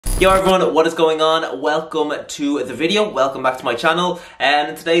Yo everyone, what is going on? Welcome to the video, welcome back to my channel, and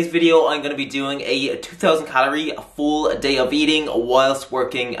in today's video I'm going to be doing a 2000 calorie full day of eating whilst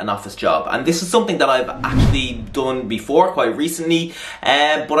working an office job. And this is something that I've actually done before, quite recently,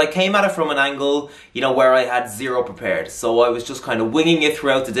 but I came at it from an angle, you know, where I had zero prepared. So I was just kind of winging it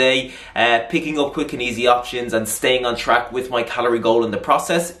throughout the day, picking up quick and easy options and staying on track with my calorie goal in the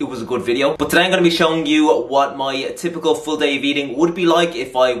process. It was a good video. But today I'm going to be showing you what my typical full day of eating would be like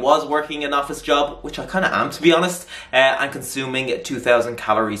if I was working an office job, which I kind of am to be honest, and consuming 2000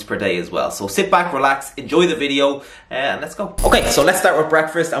 calories per day as well. So sit back, relax, enjoy the video, and let's go. Okay, so let's start with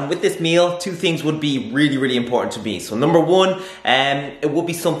breakfast. And with this meal, two things would be really important to me. So number one, it would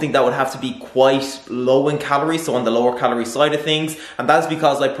be something that would have to be quite low in calories, so on the lower calorie side of things, and that's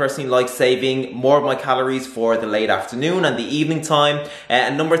because I personally like saving more of my calories for the late afternoon and the evening time.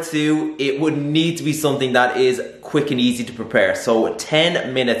 And number two, it would need to be something that is quick and easy to prepare, so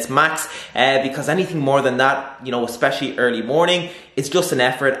 10 minutes max, because anything more than that, you know, especially early morning, it's just an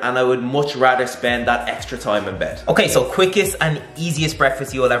effort, and I would much rather spend that extra time in bed. Okay, so quickest and easiest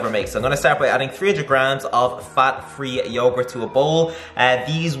breakfast you will ever make. So I'm gonna start by adding 300 grams of fat-free yogurt to a bowl.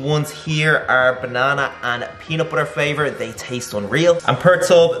 These ones here are banana and peanut butter flavor. They taste unreal. And per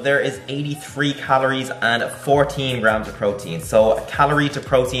tub, there is 83 calories and 14 grams of protein. So a calorie to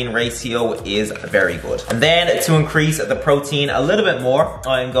protein ratio is very good. And then to increase the protein a little bit more,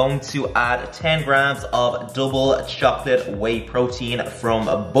 I'm going to add 10 grams of double chocolate whey protein from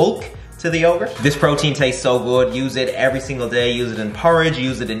bulk to the yogurt. This protein tastes so good. Use it every single day. Use it in porridge,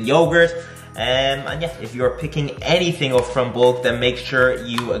 use it in yogurt. And yeah, if you're picking anything up from bulk, then make sure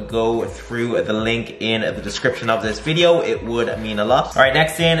you go through the link in the description of this video. It would mean a lot. All right,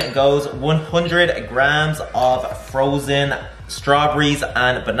 next in goes 100 grams of frozen strawberries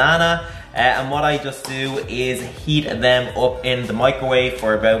and banana. And what I just do is heat them up in the microwave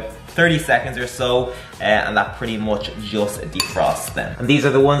for about 30 seconds or so, and that pretty much just defrosts them. And these are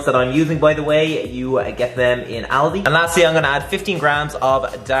the ones that I'm using, by the way. You get them in Aldi. And lastly, I'm gonna add 15 grams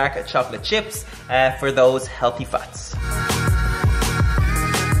of dark chocolate chips for those healthy fats.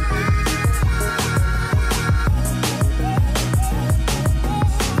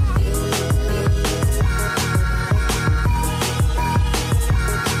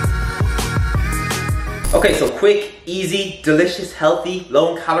 Okay, so quick, easy, delicious, healthy,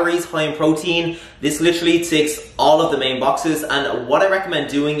 low in calories, high in protein. This literally ticks all of the main boxes, and what I recommend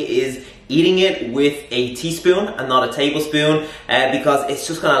doing is eating it with a teaspoon and not a tablespoon, because it's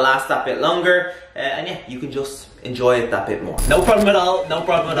just gonna last that bit longer, and yeah, you can just enjoy it that bit more. No problem at all, no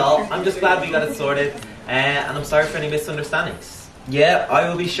problem at all. I'm just glad we got it sorted, and I'm sorry for any misunderstandings. Yeah, I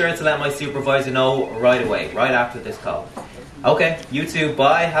will be sure to let my supervisor know right away, right after this call. Okay, you too,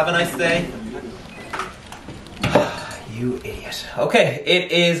 bye, have a nice day. You idiot. Okay,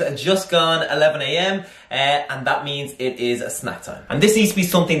 it is just gone 11 AM, and that means it is snack time. And this needs to be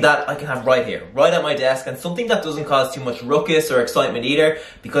something that I can have right here, right at my desk, and something that doesn't cause too much ruckus or excitement either,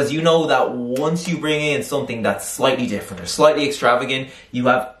 because you know that once you bring in something that's slightly different or slightly extravagant, you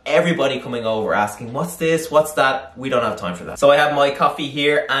have everybody coming over asking, what's this, what's that? We don't have time for that. So I have my coffee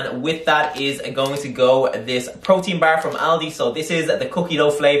here, and with that is going to go this protein bar from Aldi. So this is the cookie dough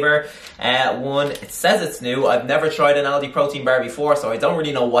flavor one. It says it's new. I've never tried an Aldi protein bar before, so I don't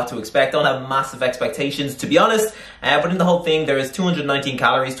really know what to expect. Don't have massive expectations, to be honest, but in the whole thing there is 219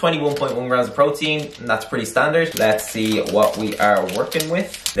 calories, 21.1 grams of protein, and that's pretty standard. Let's see what we are working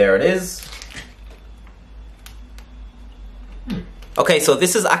with. There it is. Okay, so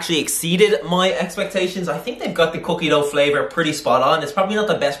this has actually exceeded my expectations. I think they've got the cookie dough flavor pretty spot on. It's probably not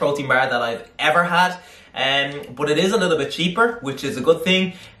the best protein bar that I've ever had, but it is a little bit cheaper, which is a good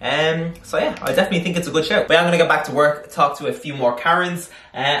thing. So yeah, I definitely think it's a good shout. But I'm gonna get back to work, talk to a few more Karens,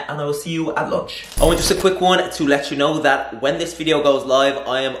 and I will see you at lunch. Oh, and just a quick one to let you know that when this video goes live,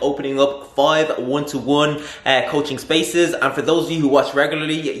 I am opening up 5 one-to-one coaching spaces. And for those of you who watch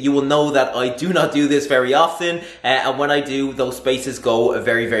regularly, you will know that I do not do this very often. And when I do, those spaces go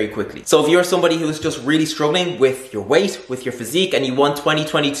very quickly. So if you're somebody who's just really struggling with your weight, with your physique, and you want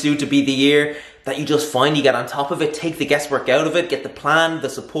 2022 to be the year that you just finally get on top of it, take the guesswork out of it, get the plan, the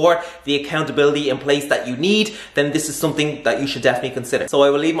support, the accountability in place that you need, then this is something that you should definitely consider. So I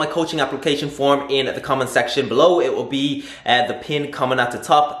will leave my coaching application form in the comment section below. It will be the pin comment at the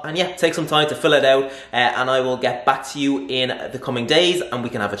top, and yeah, take some time to fill it out, and I will get back to you in the coming days and we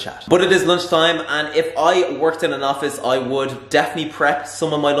can have a chat. But it is lunchtime, and if I worked in an office, I would definitely prep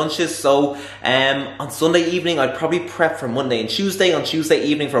some of my lunches. So on Sunday evening, I'd probably prep for Monday and Tuesday, on Tuesday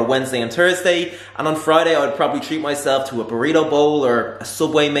evening for Wednesday and Thursday, Thursday, and on Friday I would probably treat myself to a burrito bowl or a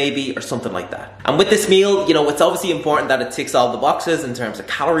Subway maybe, or something like that. And with this meal, you know, it's obviously important that it ticks all the boxes in terms of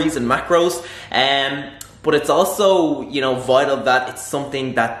calories and macros, but it's also, you know, vital that it's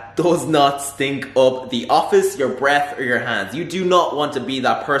something that does not stink up the office, your breath, or your hands. You do not want to be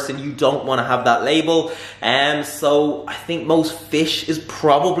that person. You don't want to have that label. So I think most fish is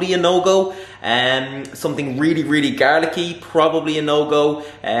probably a no-go. Something really, really garlicky, probably a no-go.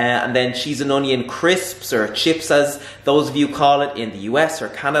 And then cheese and onion crisps, or chips as those of you call it in the US or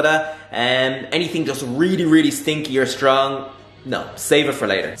Canada. Anything just really, really stinky or strong, no, save it for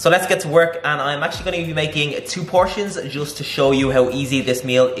later. So let's get to work, and I'm actually going to be making 2 portions just to show you how easy this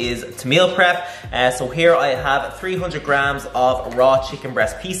meal is to meal prep. So here I have 300 grams of raw chicken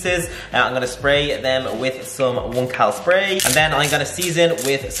breast pieces. I'm going to spray them with some 1-cal spray, and then I'm going to season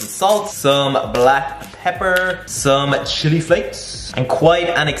with some salt, some black pepper, some chili flakes, and quite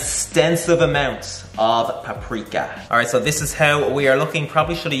an extensive amount of paprika. Alright, so this is how we are looking.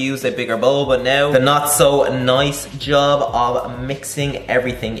 Probably should have used a bigger bowl, but now the not so nice job of mixing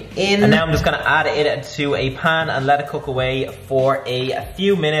everything in. And now I'm just gonna add it to a pan and let it cook away for a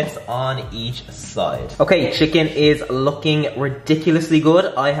few minutes on each side. Okay, chicken is looking ridiculously good.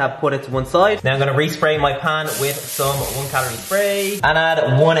 I have put it to one side. Now I'm gonna respray my pan with some 1-calorie spray and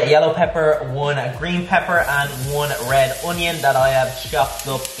add 1 yellow pepper, 1 green pepper, and 1 red onion that I have chopped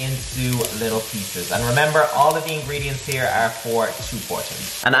up into little pieces. And remember, all of the ingredients here are for 2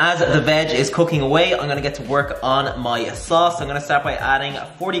 portions. And as the veg is cooking away, I'm gonna get to work on my sauce. I'm gonna start by adding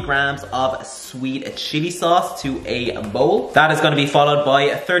 40 grams of sweet chili sauce to a bowl. That is gonna be followed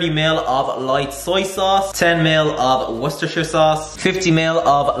by 30 ml of light soy sauce, 10 ml of Worcestershire sauce, 50 ml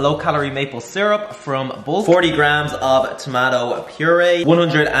of low-calorie maple syrup from Bulk, 40 grams of tomato puree,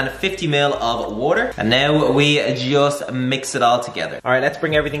 150 ml of water. And now we just mix it all together. All right, let's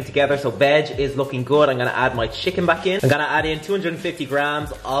bring everything together. So veg is looking good. I'm gonna add my chicken back in. I'm gonna add in 250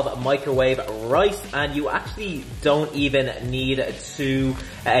 grams of microwave rice, and you actually don't even need to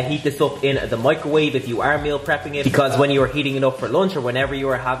heat this up in the microwave if you are meal prepping it, because when you are heating it up for lunch or whenever you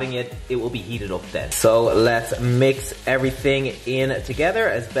are having it, it will be heated up then. So let's mix everything in together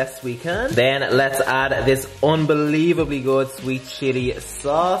as best we can. Then let's add this unbelievably good sweet chili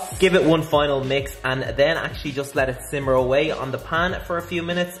sauce. Give it one final mix, and then actually just let it simmer away on the pan for a few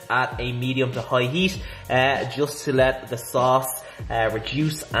minutes at a medium to high heat, just to let the sauce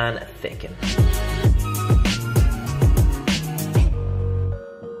reduce and thicken.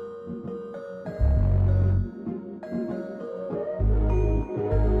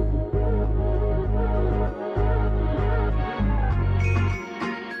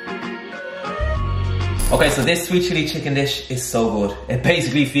 Okay, so this sweet chili chicken dish is so good. It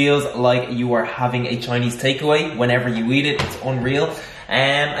basically feels like you are having a Chinese takeaway whenever you eat it. It's unreal.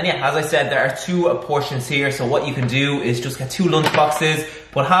 And yeah, as I said, there are 2 portions here. So what you can do is just get 2 lunch boxes,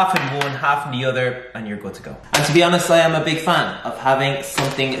 put half in one, half in the other, and you're good to go. And to be honest, I am a big fan of having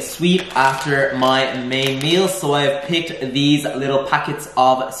something sweet after my main meal. So I've picked these little packets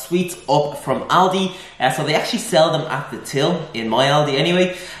of sweets up from Aldi. So they actually sell them at the till in my Aldi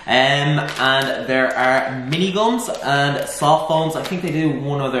anyway. And there are mini gums and soft phones. I think they do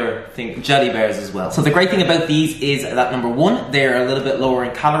one other thing, jelly bears as well. So the great thing about these is that number 1, they're a little bit lower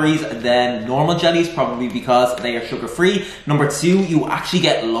in calories than normal jellies, probably because they are sugar free. Number 2, you actually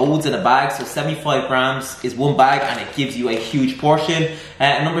get loads in a bag, so 75 grams is 1 bag and it gives you a huge portion.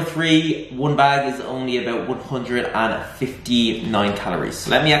 And number 3, 1 bag is only about 159 calories.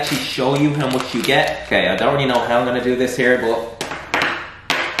 So let me actually show you how much you get. Okay, I don't really know how I'm gonna do this here, but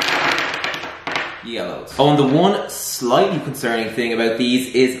you get loads. Oh, and the one slightly concerning thing about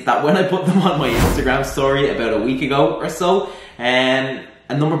these is that when I put them on my Instagram story about a week ago or so, a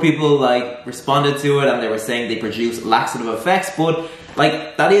number of people like responded to it and they were saying they produce laxative effects, but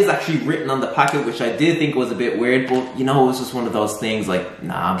like that is actually written on the packet, which I did think was a bit weird, but you know, it was just one of those things like,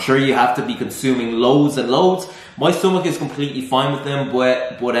 nah, I'm sure you have to be consuming loads and loads. My stomach is completely fine with them,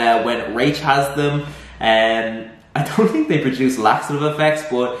 but when Rach has them, I don't think they produce laxative effects,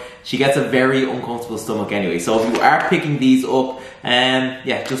 but she gets a very uncomfortable stomach anyway. So if you are picking these up,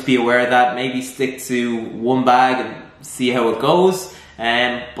 yeah, just be aware of that. Maybe stick to 1 bag and see how it goes.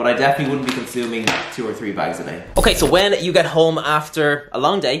 But I definitely wouldn't be consuming 2 or 3 bags a day. Okay, so when you get home after a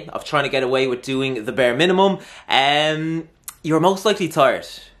long day of trying to get away with doing the bare minimum, you're most likely tired.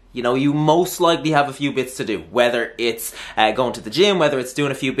 you know, you most likely have a few bits to do, whether it's going to the gym, whether it's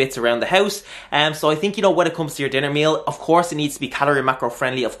doing a few bits around the house. So I think, you know, when it comes to your dinner meal, of course it needs to be calorie macro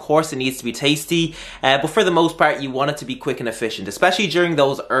friendly, of course it needs to be tasty, but for the most part you want it to be quick and efficient, especially during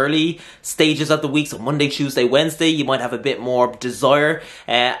those early stages of the week. So Monday, Tuesday, Wednesday, you might have a bit more desire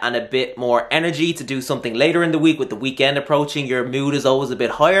and a bit more energy to do something later in the week. With the weekend approaching, your mood is always a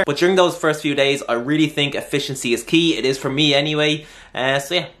bit higher, but during those first few days I really think efficiency is key. It is for me anyway.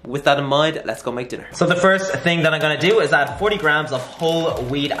 So yeah, with that in mind, let's go make dinner. So the first thing that I'm gonna do is add 40 grams of whole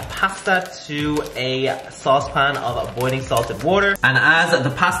wheat pasta to a saucepan of boiling salted water. And as the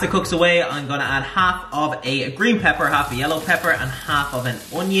pasta cooks away, I'm gonna add half of a green pepper, half a yellow pepper, and half of an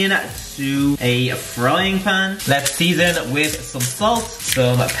onion to a frying pan. Let's season with some salt,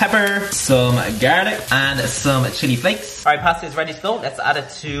 some pepper, some garlic, and some chili flakes. All right, pasta is ready to go. Let's add it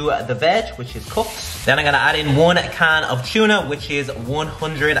to the veg, which is cooked. Then I'm gonna add in 1 can of tuna, which is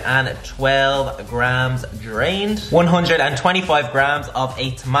 112 grams drained, 125 grams of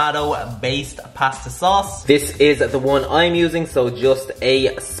a tomato-based pasta sauce. This is the one I'm using, so just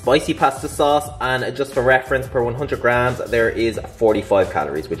a spicy pasta sauce, and just for reference, per 100 grams, there is 45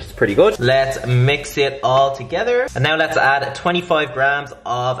 calories, which is pretty good. Let's mix it all together. And now let's add 25 grams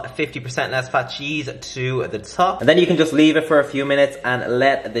of 50% less fat cheese to the top. And then you can just leave it for a few minutes and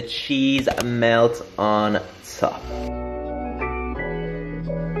let the cheese melt on top.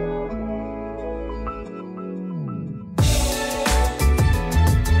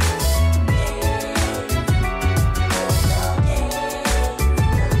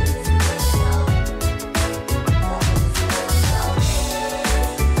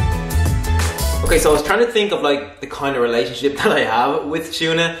 Okay, so I was trying to think of like the kind of relationship that I have with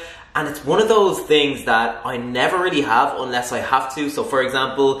tuna, and it's one of those things that I never really have unless I have to. So for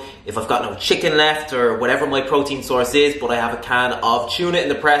example, if I've got no chicken left or whatever my protein source is, but I have a can of tuna in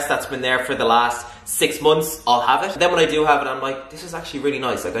the press that's been there for the last 6 months, I'll have it. Then when I do have it, I'm like, this is actually really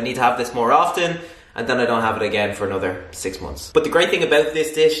nice. Like, I need to have this more often. And then I don't have it again for another 6 months. But the great thing about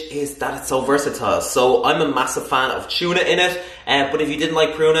this dish is that it's so versatile. So I'm a massive fan of tuna in it, but if you didn't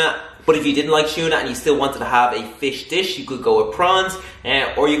like tuna and you still wanted to have a fish dish, you could go with prawns,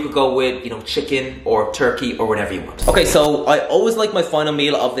 or you could go with, you know, chicken or turkey or whatever you want. Okay, so I always like my final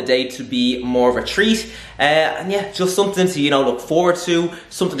meal of the day to be more of a treat. And yeah, just something to, you know, look forward to,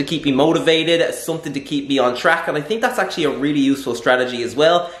 something to keep me motivated, something to keep me on track. And I think that's actually a really useful strategy as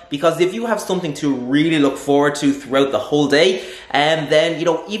well, because if you have something to really look forward to throughout the whole day, and then, you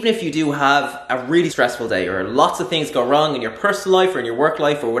know, even if you do have a really stressful day or lots of things go wrong in your personal life or in your work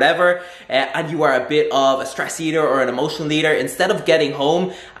life or whatever, and you are a bit of a stress eater or an emotional eater, instead of getting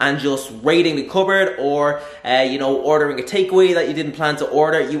home and just raiding the cupboard or, you know, ordering a takeaway that you didn't plan to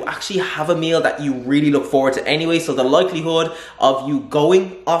order, you actually have a meal that you really look forward to anyway. So the likelihood of you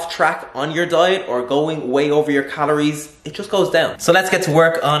going off track on your diet or going way over your calories, it just goes down. So let's get to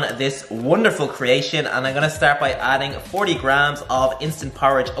work on this wonderful creation, and I'm gonna start by adding 40 grams of instant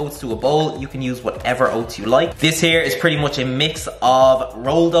porridge oats to a bowl. You can use whatever oats you like. This here is pretty much a mix of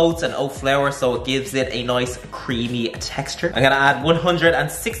rolled oats and oat flour, so it gives it a nice creamy texture. I'm gonna add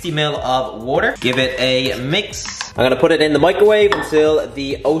 160 ml of water. Give it a mix. I'm gonna put it in the microwave until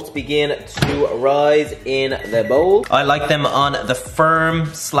the oats begin to rise in the bowl. I like them on the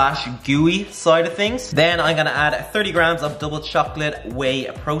firm / gooey side of things. Then I'm gonna add 30 grams of double chocolate whey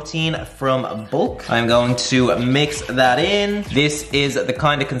protein from Bulk. I'm going to mix that in. This is the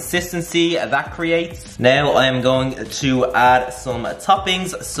kind of consistency that creates. Now I'm going to add some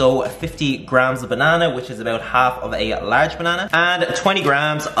toppings. So 50 grams of banana, which is about half of a large banana, and 20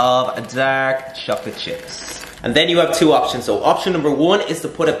 grams of dark chocolate chips. And then you have two options. So option number one is to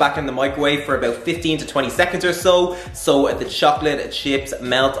put it back in the microwave for about 15 to 20 seconds or so the chocolate chips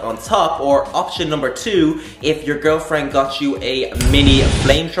melt on top. Or option number two, if your girlfriend got you a mini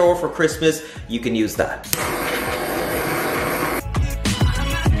flamethrower for Christmas, you can use that.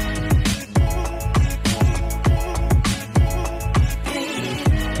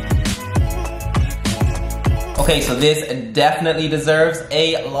 Okay, so this definitely deserves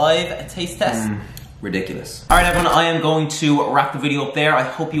a live taste test. Ridiculous. All right, everyone, I am going to wrap the video up there. I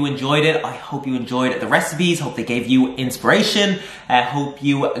hope you enjoyed it. I hope you enjoyed the recipes. Hope they gave you inspiration. I hope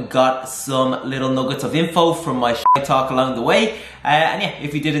you got some little nuggets of info from my talk along the way. And yeah,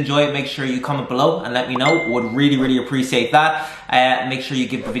 if you did enjoy it, make sure you comment below and let me know. Would really, really appreciate that. Make sure you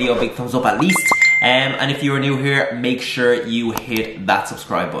give the video a big thumbs up at least. And if you are new here, make sure you hit that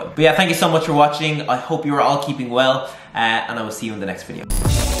subscribe button. But yeah, thank you so much for watching. I hope you are all keeping well, and I will see you in the next video.